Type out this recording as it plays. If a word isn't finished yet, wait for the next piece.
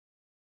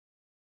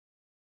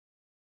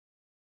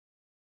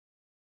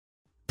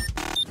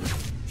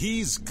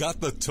He's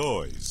got the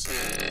toys.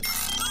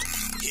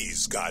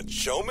 He's got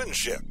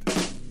showmanship.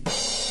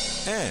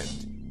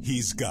 And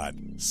he's got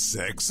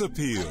sex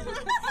appeal.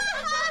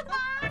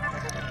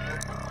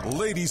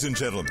 Ladies and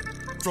gentlemen,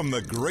 from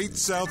the great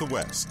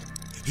Southwest,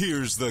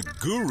 here's the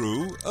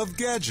guru of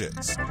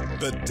gadgets,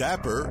 the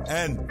dapper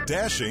and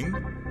dashing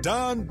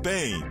Don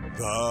Baine,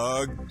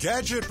 the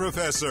Gadget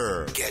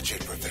Professor.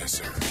 Gadget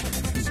Professor.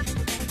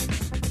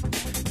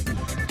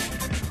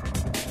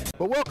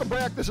 Well, welcome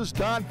back. This is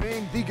Don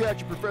Baine, the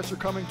Gadget Professor,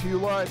 coming to you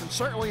live and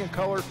certainly in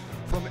color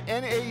from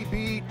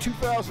NAB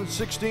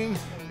 2016.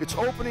 It's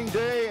opening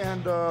day,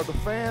 and the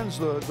fans,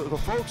 the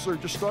folks are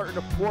just starting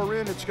to pour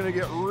in. It's going to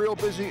get real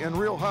busy and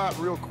real hot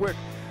real quick.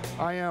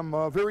 I am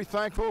very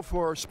thankful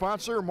for our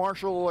sponsor,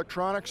 Marshall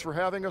Electronics, for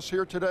having us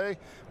here today.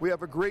 We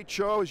have a great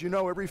show. As you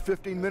know, every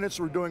 15 minutes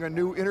we're doing a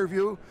new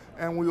interview,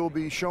 and we will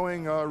be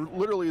showing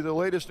literally the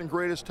latest and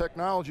greatest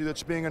technology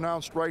that's being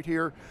announced right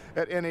here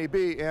at NAB.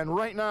 And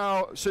right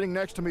now, sitting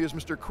next to me is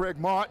Mr. Craig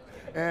Mott,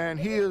 and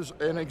he is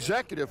an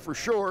executive for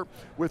sure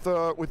with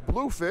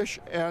Bluefish,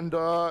 and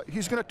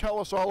he's going to tell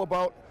us all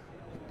about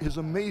his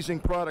amazing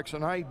products,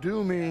 and I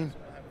do mean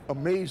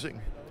amazing.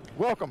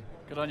 Welcome.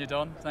 Good on you,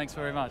 Don. Thanks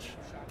very much.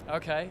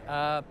 Okay,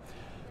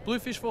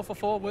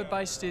 Bluefish444, we're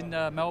based in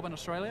Melbourne,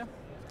 Australia.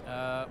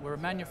 We're a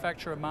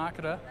manufacturer,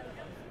 marketer,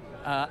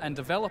 and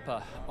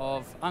developer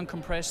of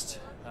uncompressed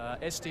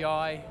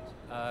SDI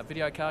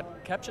video card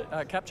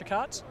capture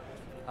cards.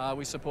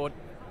 We support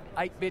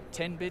 8-bit,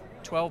 10-bit,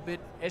 12-bit,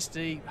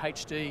 SD,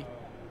 HD,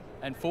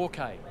 and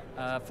 4K.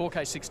 4K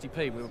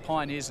 60p. We were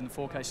pioneers in the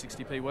 4K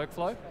 60p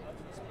workflow.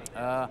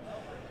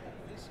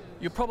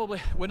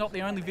 We're not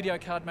the only video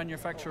card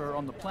manufacturer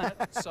on the planet,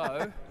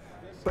 so...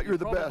 But you're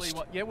the best.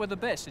 Yeah, we're the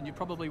best, and you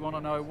probably want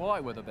to know why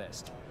we're the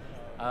best.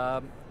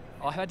 I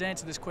had to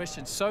answer this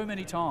question so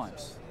many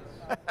times.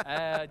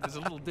 There's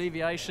a little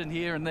deviation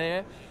here and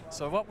there.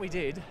 So what we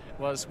did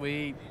was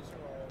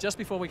just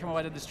before we come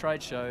away to this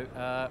trade show,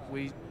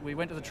 we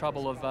went to the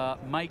trouble of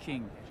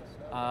making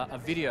a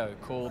video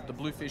called the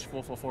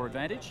Bluefish444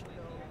 Advantage.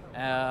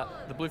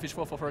 The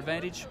Bluefish444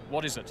 Advantage,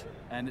 what is it?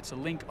 And it's a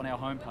link on our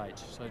homepage.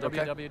 So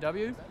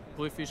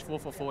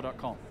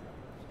www.bluefish444.com.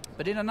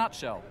 But in a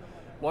nutshell,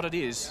 what it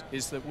is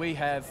that we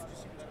have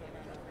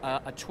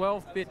a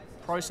 12-bit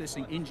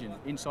processing engine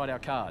inside our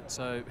card.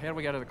 So how do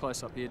we go to the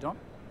close-up here, Don?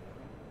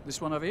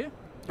 This one over here?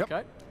 Yep.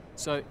 Okay.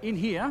 So in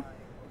here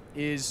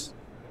is,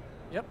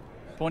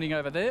 pointing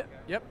over there,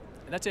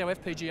 that's our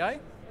FPGA.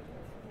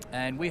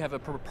 And we have a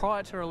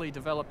proprietarily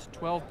developed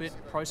 12-bit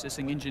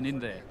processing engine in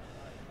there.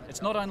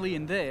 It's not only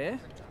in there,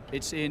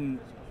 it's in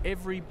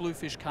every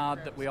Bluefish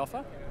card that we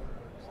offer.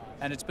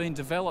 And it's been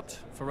developed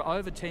for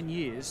over 10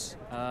 years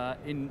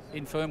in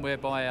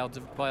firmware by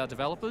our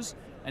developers.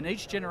 And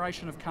each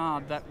generation of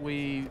card that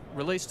we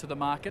release to the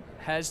market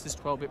has this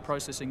 12-bit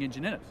processing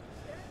engine in it.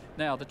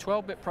 Now, the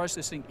 12-bit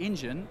processing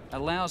engine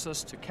allows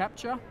us to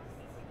capture,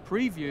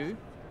 preview,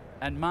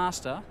 and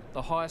master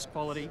the highest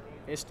quality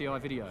SDI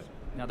video.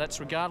 Now, that's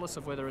regardless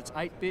of whether it's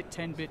 8-bit,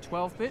 10-bit,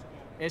 12-bit,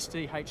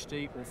 SD,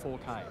 HD, or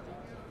 4K.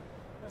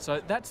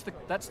 So that's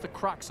the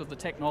crux of the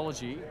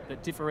technology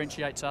that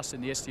differentiates us in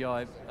the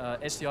SDI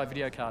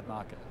video card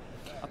market.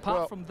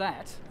 Apart from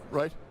that,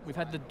 right, we've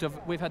had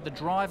the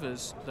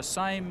drivers, the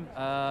same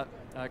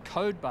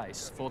code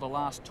base for the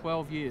last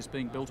 12 years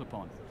being built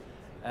upon.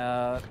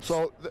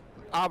 So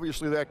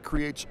obviously that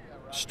creates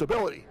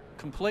stability.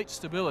 Complete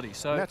stability.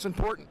 So and that's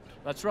important.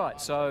 That's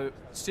right. So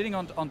sitting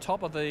on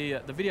top of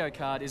the video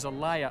card is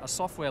a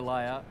software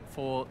layer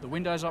for the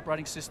Windows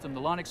operating system,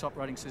 the Linux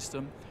operating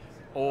system,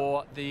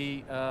 or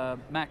the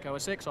Mac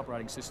OS X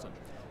operating system.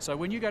 So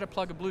when you go to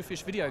plug a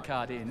Bluefish video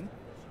card in,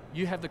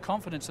 you have the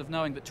confidence of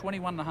knowing that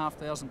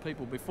 21,500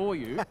 people before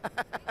you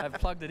have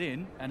plugged it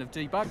in and have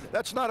debugged it.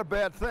 That's not a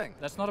bad thing.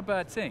 That's not a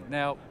bad thing.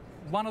 Now,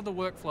 one of the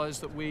workflows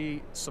that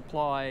we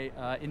supply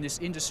in this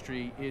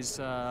industry is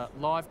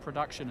live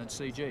production and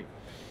CG.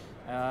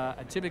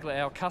 And typically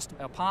our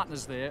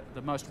partners there,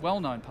 the most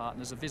well-known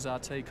partners are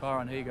VizRT,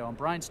 Chiron, Higo, and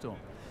Brainstorm.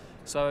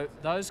 So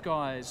those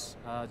guys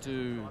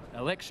do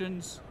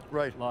elections,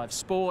 right, live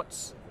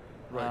sports,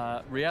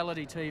 right,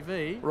 reality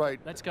TV. Right.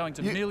 That's going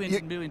to millions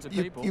and millions of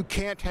people. You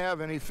can't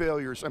have any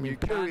failures. I mean,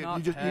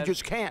 period. You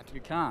just can't.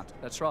 You can't.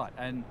 That's right.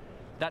 And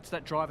that's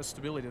that driver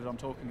stability that I'm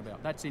talking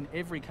about. That's in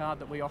every card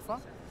that we offer.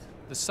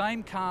 The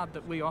same card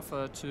that we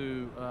offer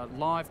to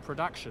live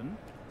production,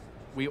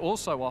 we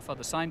also offer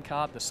the same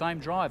card, the same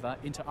driver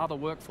into other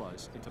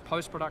workflows, into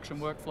post-production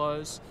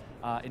workflows,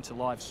 into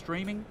live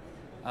streaming,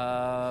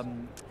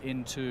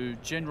 into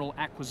general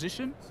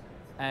acquisition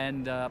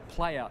and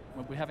play-out.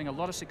 We're having a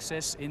lot of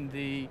success in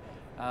the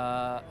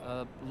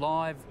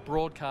live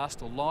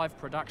broadcast or live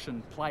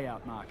production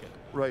play-out market.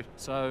 Right.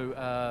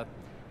 So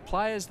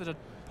players that are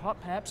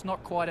perhaps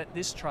not quite at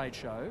this trade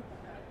show,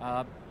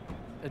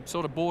 it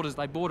sort of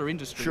border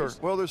industries. Sure.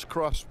 Well, there's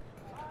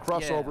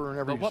crossover in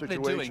every situation. But what they're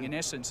doing, in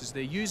essence, is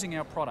they're using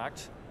our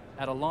product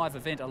at a live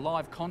event, a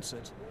live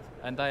concert,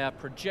 and they are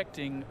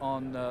projecting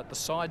on the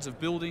sides of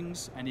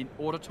buildings and in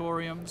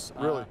auditoriums.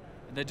 Really?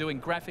 They're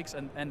doing graphics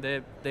and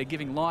they're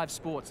giving live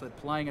sports. They're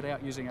playing it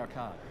out using our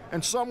card.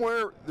 And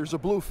somewhere there's a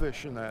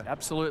Bluefish in that.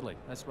 Absolutely.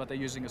 That's what they're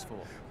using us for.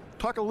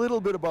 Talk a little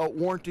bit about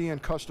warranty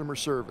and customer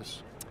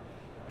service.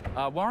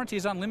 Warranty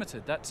is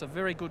unlimited. That's a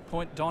very good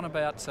point, Don,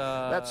 about...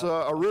 That's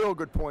a real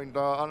good point,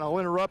 and I'll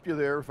interrupt you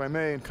there, if I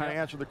may, and kind of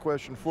answer the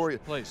question for you.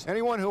 Please.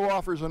 Anyone who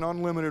offers an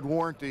unlimited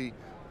warranty,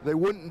 they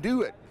wouldn't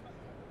do it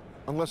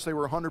unless they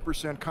were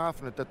 100%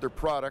 confident that their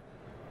product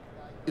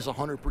is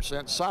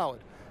 100%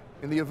 solid.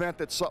 In the event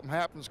that something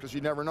happens, because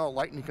you never know,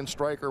 lightning can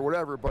strike or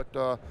whatever,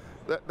 but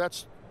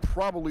that's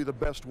probably the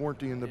best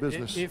warranty in the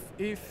business.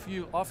 If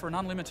you offer an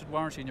unlimited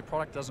warranty and your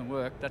product doesn't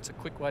work, that's a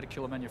quick way to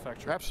kill a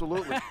manufacturer.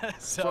 Absolutely.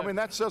 so I mean,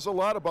 that says a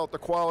lot about the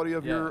quality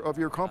of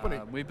your company.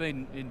 We've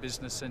been in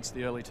business since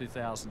the early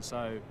 2000s,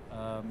 so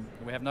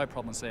we have no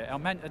problems there.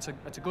 It's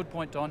a good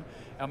point, Don.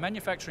 Our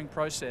manufacturing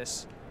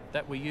process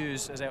that we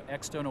use as our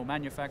external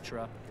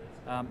manufacturer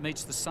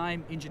meets the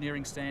same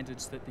engineering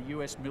standards that the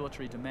US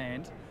military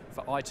demand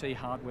for IT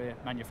hardware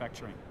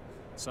manufacturing.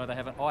 So they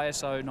have an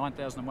ISO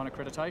 9001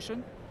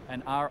 accreditation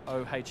and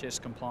ROHS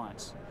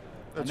compliance.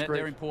 That's and great.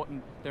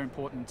 They're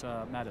important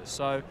matters.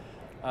 So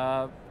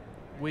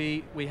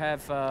we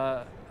have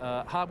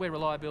hardware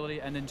reliability,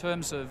 and in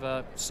terms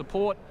of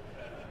support,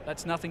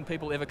 that's nothing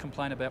people ever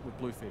complain about with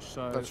Bluefish.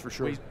 So that's for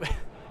sure.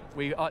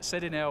 We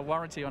said in our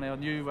warranty on our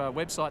new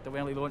website that we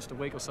only launched a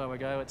week or so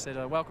ago, it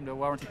said, welcome to a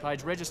warranty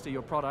page, register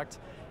your product.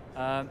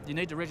 You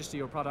need to register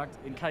your product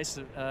in case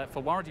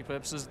for warranty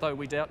purposes, though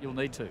we doubt you'll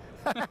need to.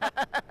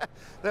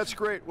 That's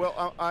great.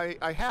 Well,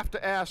 I have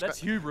to ask. That's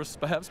hubris,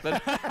 perhaps,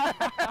 but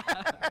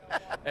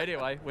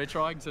anyway, we're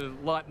trying to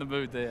lighten the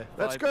mood there.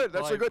 That's good.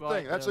 That's a good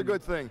thing. That's a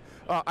good thing.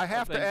 I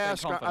have to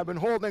ask. I've been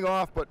holding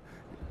off, but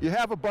you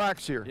have a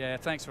box here. Yeah.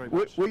 Thanks very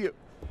much.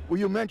 Will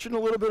you mention a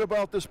little bit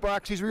about this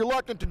box? He's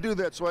reluctant to do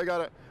that, so I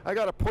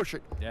gotta push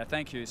it. Yeah,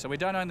 thank you. So we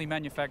don't only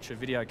manufacture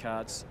video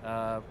cards,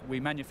 we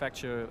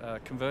manufacture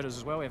converters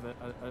as well. We have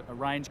a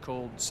range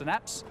called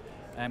Synapse,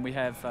 and we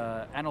have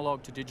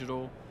analog to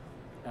digital,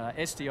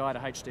 SDI to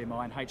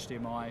HDMI, and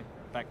HDMI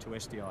back to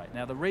SDI.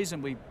 Now, the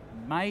reason we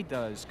made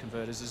those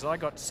converters is I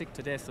got sick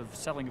to death of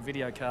selling a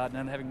video card and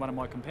then having one of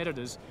my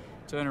competitors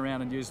turn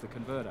around and use the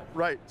converter.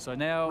 Right. So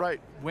now,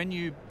 when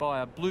you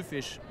buy a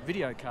Bluefish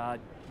video card,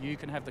 you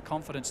can have the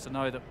confidence to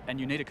know that, and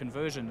you need a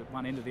conversion at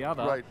one end or the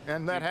other. Right,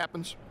 and that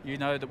happens. You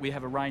know that we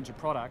have a range of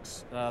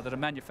products that are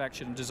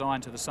manufactured and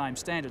designed to the same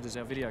standard as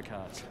our video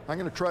cards. I'm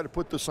going to try to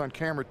put this on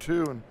camera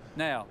too, and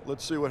now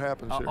let's see what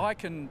happens here.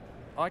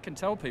 I can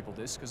tell people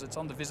this because it's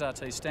on the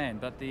VisRT stand,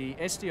 but the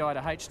SDI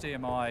to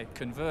HDMI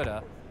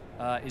converter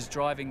is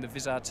driving the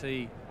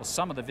VisRT, or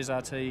some of the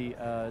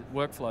VisRT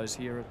workflows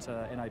here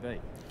at NAB.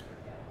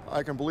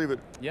 I can believe it.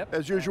 Yep.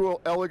 As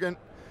usual, elegant,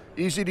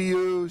 easy to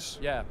use.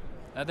 Yeah.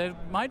 They're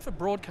made for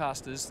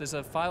broadcasters. There's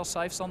a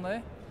fail-safes on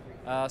there,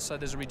 so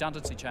there's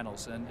redundancy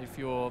channels, and if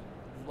your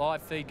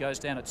live feed goes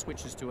down, it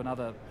switches to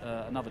another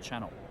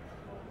channel.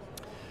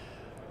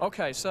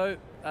 Okay, so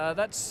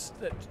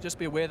just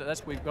be aware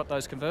that we've got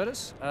those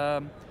converters.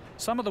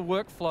 Some of the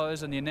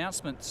workflows and the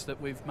announcements that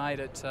we've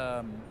made at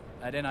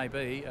NAB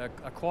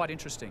are quite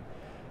interesting.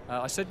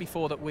 I said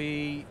before that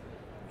we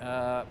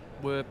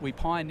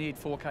pioneered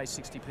 4K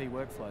 60p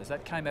workflows.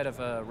 That came out of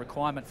a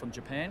requirement from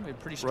Japan. We're a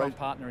pretty strong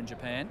partner in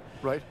Japan.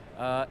 Right.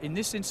 In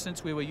this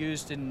instance, we were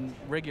used in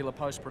regular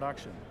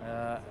post-production.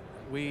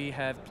 We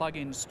have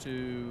plugins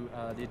to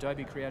the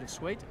Adobe Creative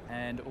Suite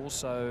and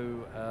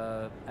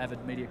also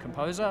Avid Media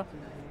Composer,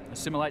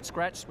 Simulate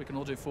Scratch. We can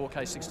all do 4K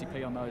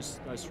 60p on those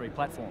three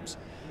platforms.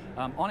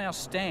 On our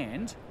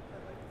stand,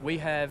 we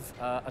have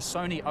a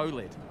Sony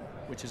OLED,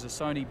 which is a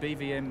Sony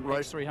BVM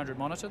X300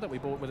 monitor that we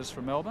bought with us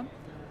from Melbourne.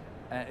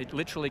 It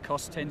literally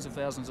costs tens of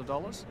thousands of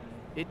dollars.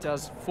 It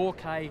does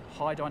 4K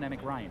high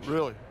dynamic range.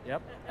 Really?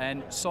 Yep.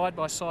 And side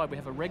by side, we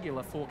have a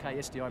regular 4K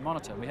SDI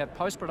monitor. We have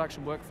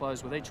post-production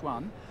workflows with each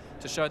one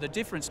to show the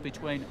difference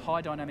between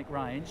high dynamic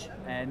range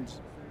and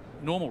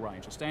normal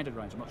range, or standard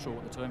range. I'm not sure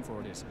what the term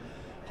for it is.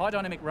 High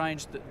dynamic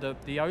range,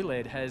 the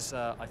OLED has,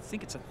 I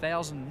think it's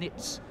 1,000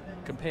 nits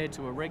compared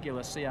to a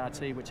regular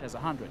CRT, which has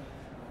 100.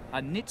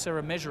 Nits are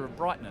a measure of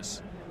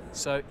brightness,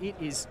 so it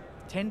is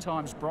 10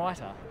 times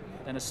brighter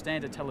than a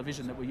standard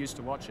television that we're used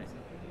to watching.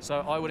 So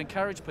I would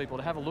encourage people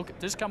to have a look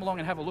just come along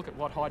and have a look at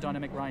what high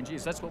dynamic range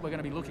is. That's what we're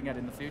going to be looking at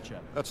in the future.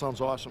 That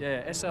sounds awesome.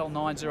 Yeah,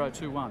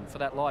 SL9021 for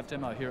that live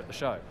demo here at the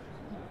show.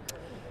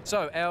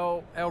 So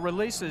our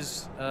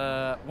releases,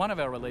 one of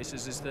our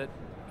releases is that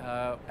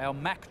our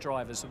Mac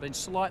drivers have been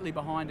slightly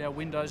behind our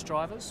Windows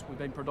drivers. We've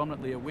been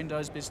predominantly a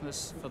Windows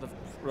business for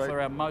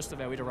most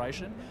of our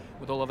iteration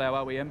with all of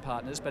our OEM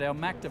partners, but our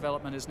Mac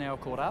development is now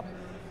caught up,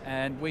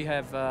 and we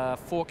have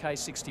 4K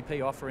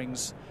 60p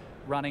offerings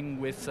running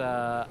with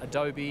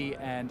Adobe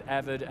and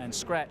Avid and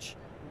Scratch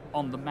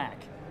on the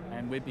Mac.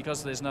 And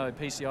because there's no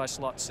PCI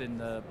slots in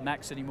the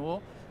Macs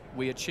anymore,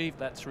 we achieved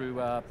that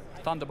through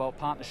Thunderbolt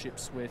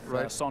partnerships with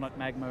Sonnet,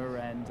 Magma,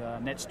 and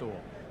NetStore.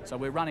 So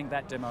we're running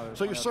that demo.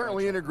 So you're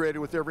certainly integrated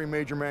with every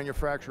major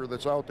manufacturer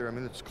that's out there. I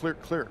mean, it's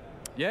clear.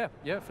 Yeah,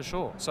 for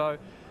sure. So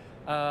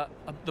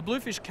The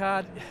Bluefish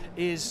card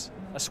is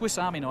a Swiss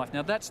Army knife.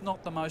 Now that's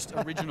not the most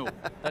original.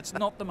 That's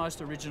not the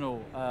most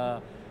original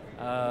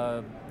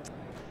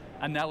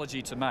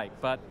analogy to make.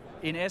 But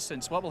in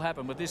essence, what will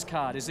happen with this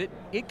card is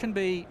it can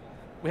be.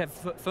 We have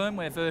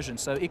firmware versions,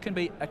 so it can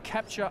be a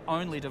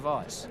capture-only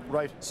device.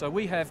 Right. So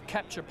we have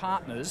capture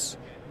partners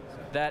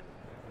that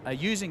are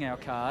using our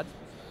card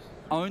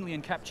only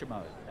in capture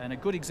mode. And a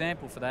good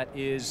example for that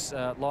is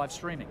live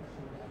streaming.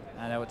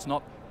 I know it's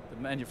not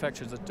the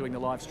manufacturers that are doing the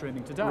live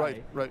streaming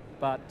today, right.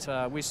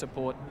 But we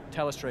support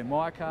Telestream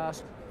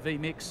Wirecast,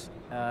 vMix,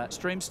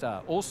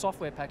 StreamStar, all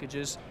software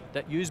packages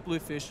that use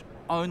Bluefish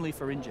only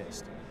for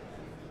ingest.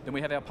 Then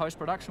we have our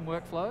post-production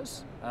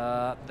workflows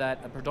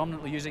that are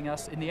predominantly using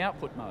us in the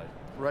output mode.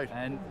 Right.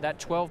 And that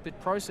 12-bit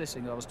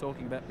processing that I was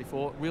talking about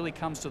before really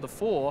comes to the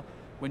fore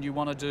when you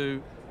want to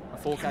do a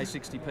 4K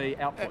 60p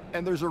output.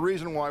 And there's a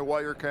reason why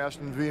Wirecast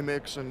and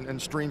vMix and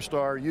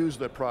StreamStar use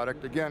that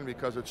product, again,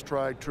 because it's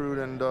tried,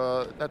 true, and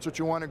that's what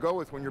you want to go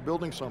with when you're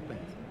building something.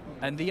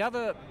 And the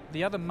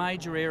other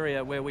major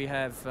area where we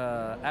have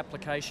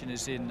application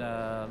is in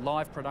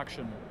live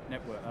production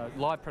network,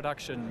 live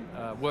production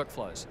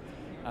workflows.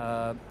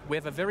 We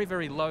have a very,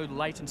 very low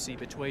latency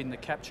between the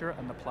capture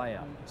and the play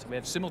out. So we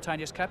have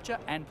simultaneous capture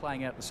and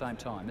playing out at the same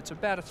time. It's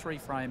about a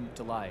 3-frame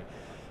delay.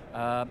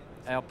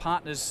 Our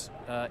partners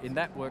in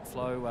that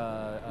workflow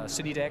are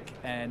CityDeck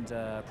and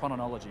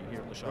Prononology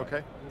here at the show.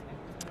 Okay.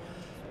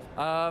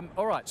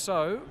 All right,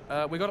 so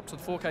we got up to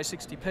the 4K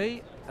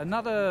 60p.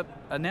 Another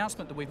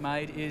announcement that we've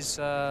made is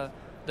the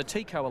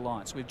TECO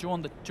Alliance. We've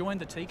joined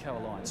the TECO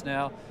Alliance.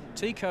 Now,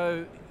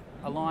 TECO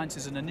Alliance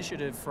is an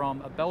initiative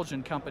from a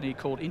Belgian company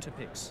called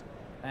Interpix.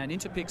 And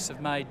Interpix have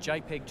made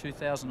JPEG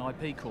 2000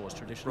 IP cores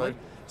traditionally. Right.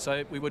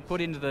 So we would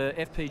put into the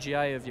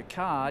FPGA of your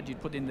card,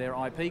 you'd put in their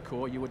IP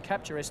core, you would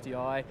capture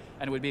SDI,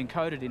 and it would be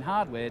encoded in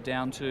hardware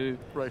down to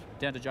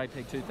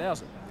JPEG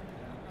 2000.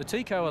 The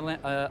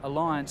TECO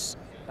Alliance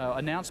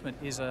announcement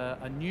is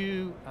a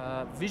new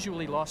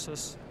visually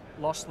lossless,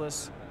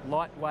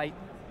 lightweight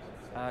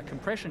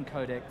compression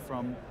codec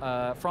from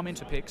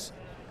Interpix,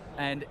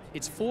 and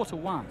it's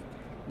 4:1.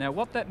 Now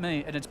what that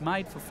means, and it's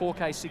made for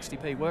 4K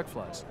 60p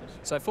workflows.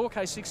 So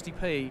 4K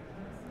 60p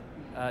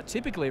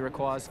typically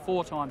requires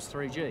 4 times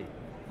 3G.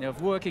 Now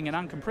if working in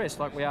uncompressed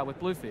like we are with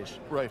Bluefish,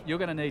 you're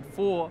going to need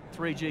 4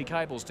 3G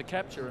cables to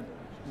capture and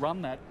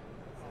run that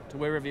to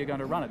wherever you're going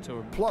to run it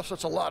to. Plus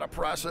it's a lot of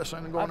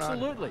processing going on.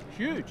 Absolutely,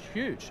 huge,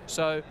 huge.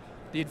 So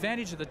the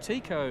advantage of the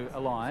TECO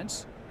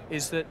Alliance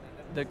is that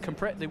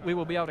we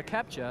will be able to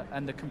capture,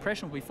 and the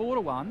compression will be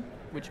 4:1,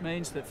 which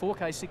means that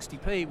 4K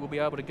 60p will be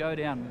able to go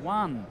down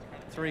 1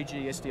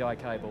 3G SDI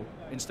cable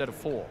instead of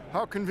 4.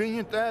 How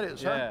convenient that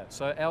is, Yeah,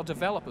 so our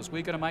developers,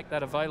 we're going to make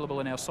that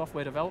available in our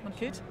software development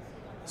kit,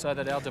 so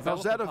that our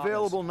developers... Now, is that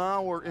available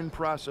now or in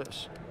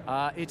process?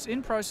 It's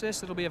in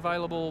process. It'll be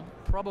available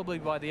probably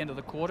by the end of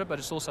the quarter, but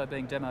it's also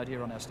being demoed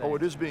here on our stand. Oh,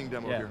 it is being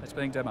demoed here. Yeah, it's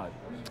being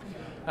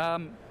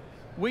demoed.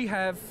 We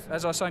have,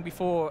 as I was saying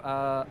before,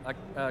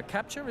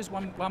 capture is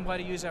one way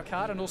to use our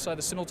card, and also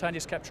the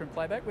simultaneous capture and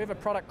playback. We have a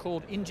product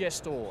called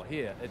Ingestor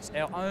here. It's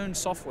our own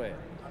software.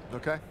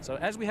 Okay. So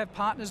as we have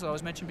partners that I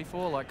was mentioned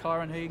before, like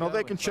Kyron Higo. No,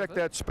 they can check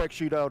that spec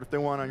sheet out if they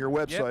want on your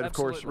website, of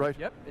course, right?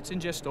 Yep, it's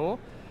Ingestor.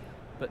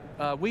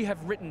 But we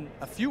have written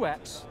a few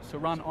apps to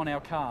run on our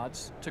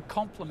cards to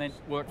complement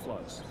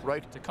workflows.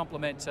 Right. To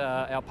complement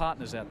our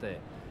partners out there.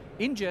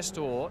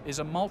 Ingestor is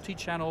a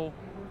multi-channel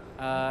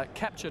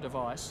capture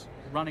device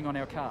running on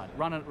our card.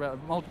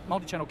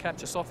 Multi-channel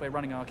capture software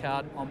running on our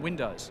card on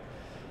Windows.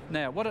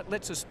 Now, what it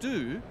lets us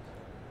do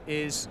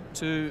is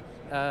to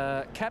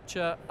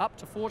capture up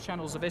to 4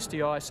 channels of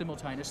SDI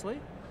simultaneously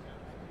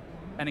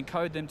and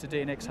encode them to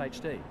DNX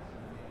HD.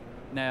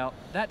 Now,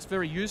 that's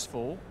very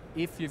useful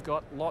if you've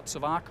got lots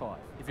of archive,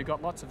 if you've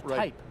got lots of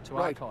tape to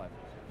archive.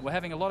 We're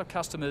having a lot of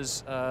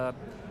customers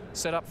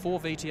set up 4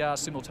 VTRs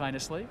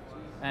simultaneously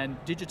and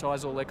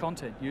digitize all their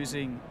content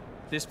using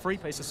this free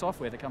piece of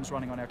software that comes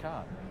running on our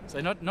card.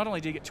 So not only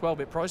do you get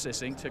 12-bit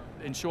processing to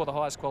ensure the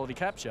highest quality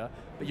capture,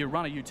 but you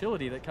run a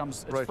utility that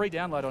comes, it's free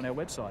download on our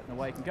website, and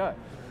away you can go.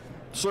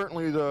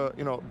 Certainly,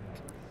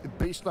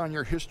 based on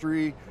your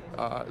history,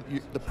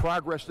 the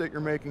progress that you're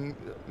making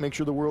makes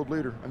you the world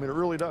leader. I mean, it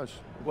really does.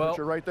 Well,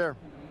 you're right there.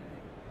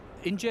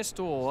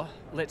 Ingestor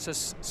lets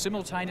us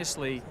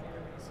simultaneously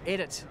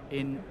edit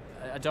in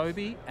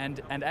Adobe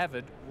and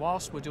Avid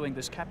whilst we're doing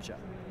this capture.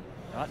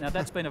 Right, now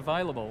that's been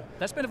available.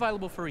 That's been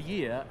available for a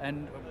year,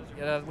 and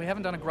we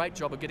haven't done a great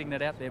job of getting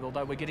that out there,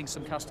 although we're getting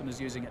some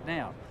customers using it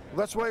now. Well,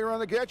 that's why you're on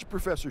the Gadget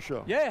Professor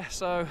show. Yeah,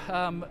 so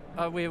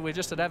we're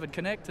just at Avid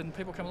Connect, and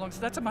people come along and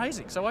say, that's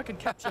amazing, so I can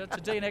capture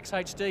to DNX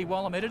HD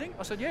while I'm editing?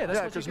 I said, yeah, that's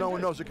what you can do. because no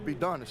one knows it can be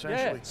done,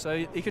 essentially. Yeah, so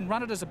you can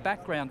run it as a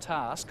background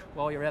task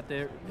while you're out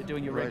there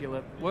doing your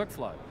regular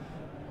workflow.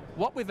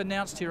 What we've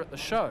announced here at the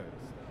show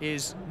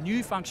is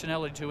new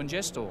functionality to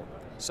Ingestor.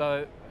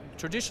 So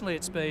traditionally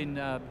it's been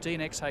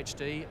DNX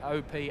HD,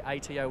 OP,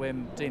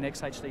 ATOM,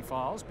 DNX HD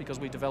files, because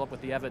we developed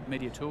with the Avid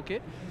Media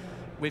Toolkit.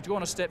 We've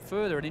gone a step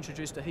further and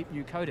introduced a heap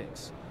new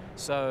codecs.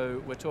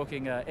 So we're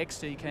talking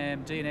XT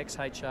Cam, DNX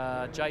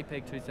HR,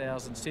 JPEG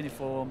 2000,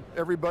 Cineform.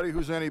 Everybody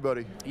who's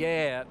anybody.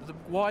 Yeah, the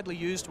widely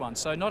used one.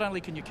 So not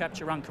only can you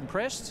capture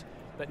uncompressed,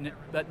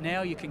 but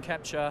now you can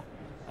capture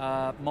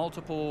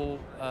multiple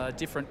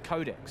different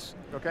codecs.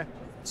 Okay.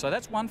 So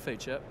that's one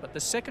feature, but the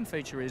second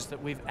feature is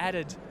that we've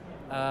added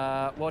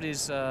what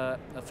is a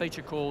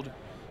feature called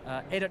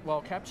edit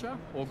while capture,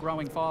 or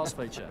growing files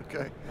feature.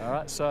 Okay. All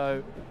right,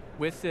 so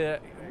with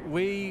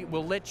we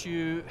will let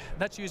you,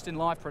 that's used in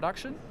live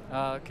production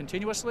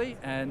continuously,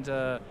 and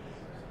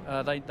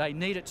they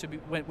need it to be,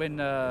 when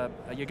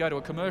you go to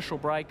a commercial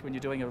break, when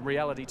you're doing a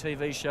reality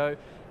TV show,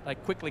 they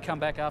quickly come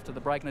back after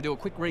the break and they do a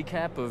quick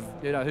recap of,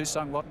 you know, who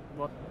sung what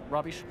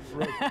rubbish,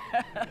 right.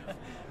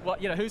 what,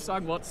 you know, who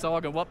sung what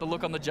song and what the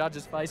look on the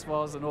judge's face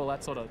was and all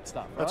that sort of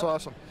stuff. That's right?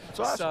 awesome.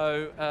 That's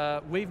awesome.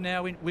 So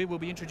we will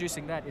be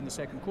introducing that in the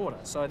second quarter.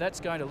 So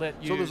that's going to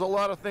let you. So there's a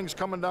lot of things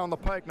coming down the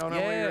pike. Not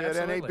only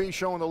at NAB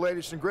showing the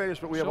latest and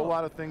greatest, but we have a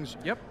lot of things.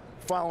 Yep.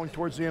 Following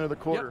towards the end of the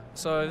quarter. Yep.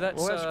 So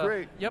that's, well, that's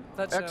great. Yep,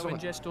 that's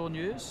excellent. our Ingest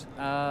news.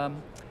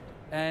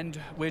 And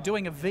we're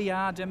doing a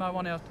VR demo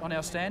on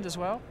our stand as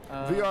well.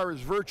 VR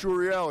is virtual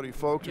reality,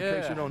 folks, in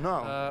case you don't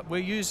know. We're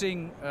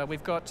using,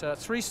 we've got a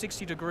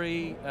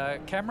 360-degree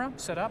camera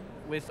set up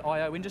with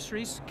IO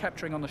Industries,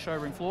 capturing on the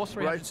showroom floor,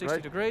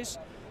 360 degrees.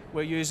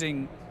 We're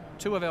using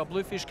 2 of our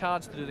Bluefish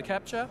cards to do the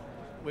capture.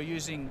 We're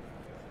using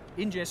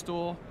Ingest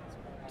to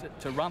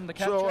run the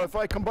capture. So if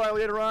I come by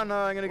later on,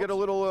 I'm going to get a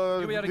little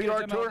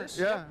VR tour?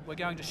 Yeah. Yep. We're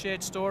going to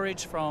shared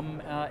storage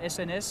from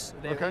SNS,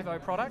 their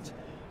Evo product.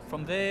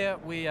 From there,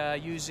 we are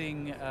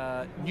using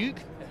Nuke,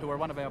 who are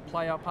one of our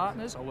playout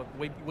partners, or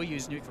we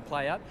use Nuke for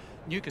playout.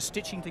 Nuke is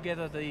stitching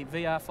together the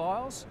VR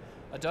files.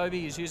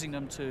 Adobe is using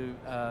them to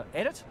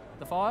edit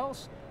the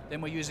files. Then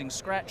we're using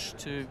Scratch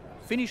to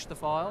finish the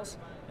files,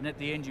 and at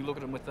the end you look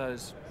at them with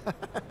those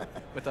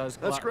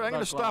That's great. I'm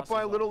going to stop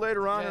by a little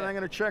later on, and I'm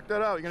going to check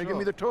that out. You're going to give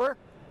me the tour?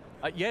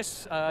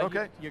 Yes,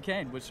 okay. You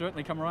can. We'll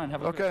certainly come around and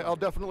have a look. Okay, I'll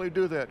definitely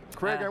do that.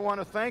 Craig, I want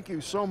to thank you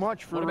so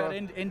much for... What about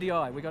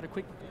NDI? We got a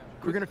quick...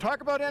 We're going to talk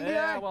about NDI?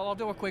 Yeah, well, I'll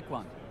do a quick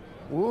one.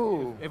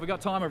 Ooh. Have we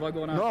got time, or have I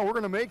gone over? No, we're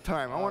going to make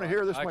time. I want to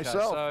hear this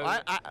myself. So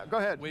go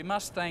ahead. We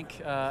must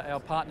thank our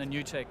partner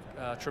NewTek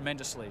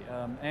tremendously.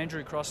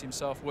 Andrew Cross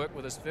himself worked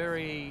with us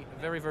very,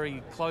 very,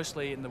 very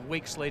closely in the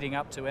weeks leading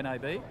up to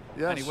NAB. Yes.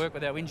 And he worked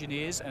with our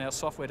engineers and our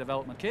software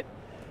development kit.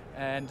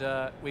 And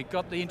we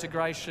got the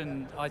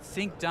integration, I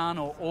think, done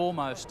or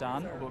almost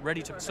done,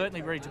 but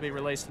certainly ready to be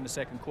released in the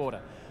second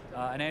quarter.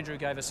 And Andrew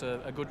gave us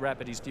a good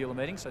rap at his dealer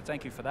meeting, so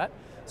thank you for that.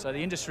 So the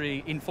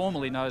industry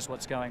informally knows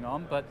what's going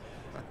on, but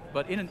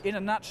in a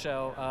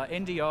nutshell,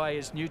 NDI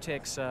is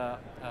NewTek's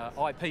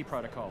IP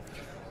protocol,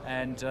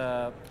 and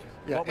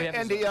what we have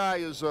NDI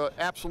is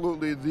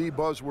absolutely the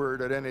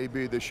buzzword at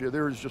NAB this year.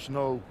 There is just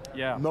no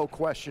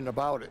question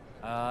about it.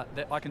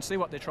 I can see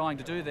what they're trying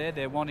to do there.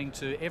 They're wanting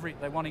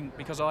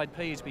because IP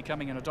is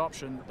becoming an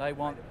adoption. They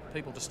want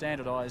people to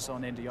standardise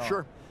on NDI.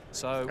 Sure.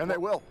 So they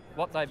will.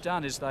 What they've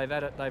done is they've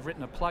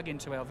written a plug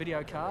into our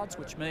video cards,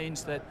 which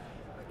means that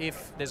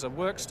if there's a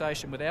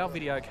workstation with our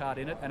video card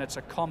in it, and it's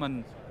a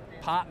common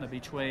partner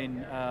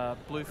between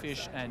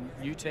Bluefish and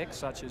NewTek,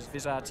 such as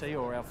VizRT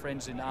or our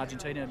friends in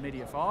Argentina and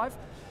Media 5,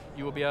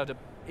 you will be able to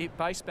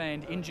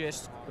baseband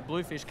ingest the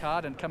Bluefish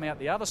card, and coming out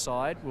the other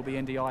side will be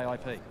NDI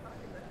IP.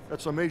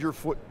 That's a major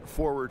foot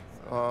forward.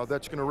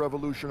 That's going to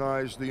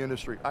revolutionize the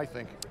industry, I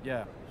think.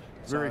 Yeah.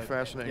 Very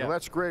fascinating. Yeah. Well,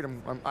 that's great.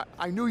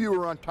 I knew you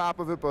were on top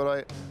of it, but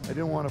I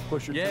didn't want to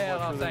push it too much.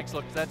 Yeah, thanks.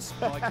 Look, that's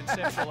my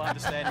conceptual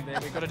understanding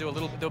there. We've got to do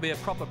there'll be a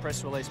proper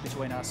press release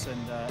between us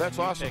and that's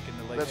awesome.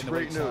 That's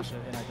great news.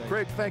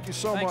 Great, thank you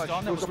so much.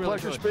 Don, it was a really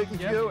pleasure speaking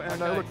to you,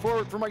 and I look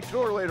forward for my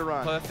tour later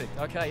on. Perfect.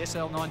 Okay,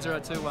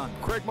 SL9021.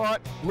 Craig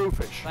Mott,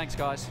 Bluefish. Thanks,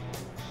 guys.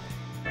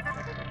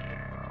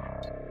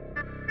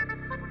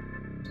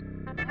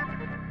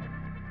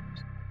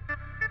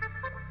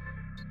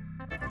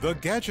 The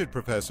Gadget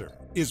Professor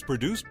is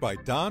produced by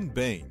Don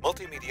Baine,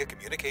 Multimedia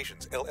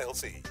Communications,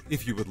 LLC.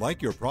 If you would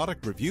like your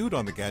product reviewed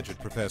on The Gadget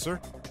Professor,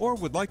 or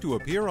would like to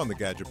appear on The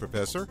Gadget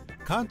Professor,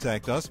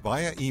 contact us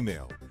via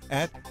email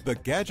at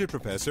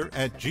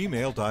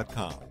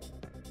thegadgetprofessor@gmail.com.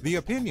 The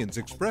opinions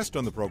expressed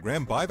on the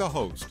program by the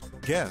host,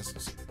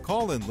 guests,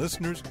 call-in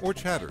listeners, or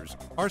chatters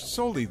are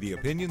solely the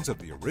opinions of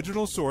the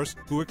original source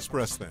who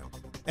expressed them.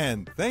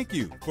 And thank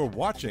you for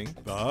watching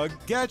The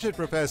Gadget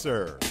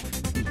Professor.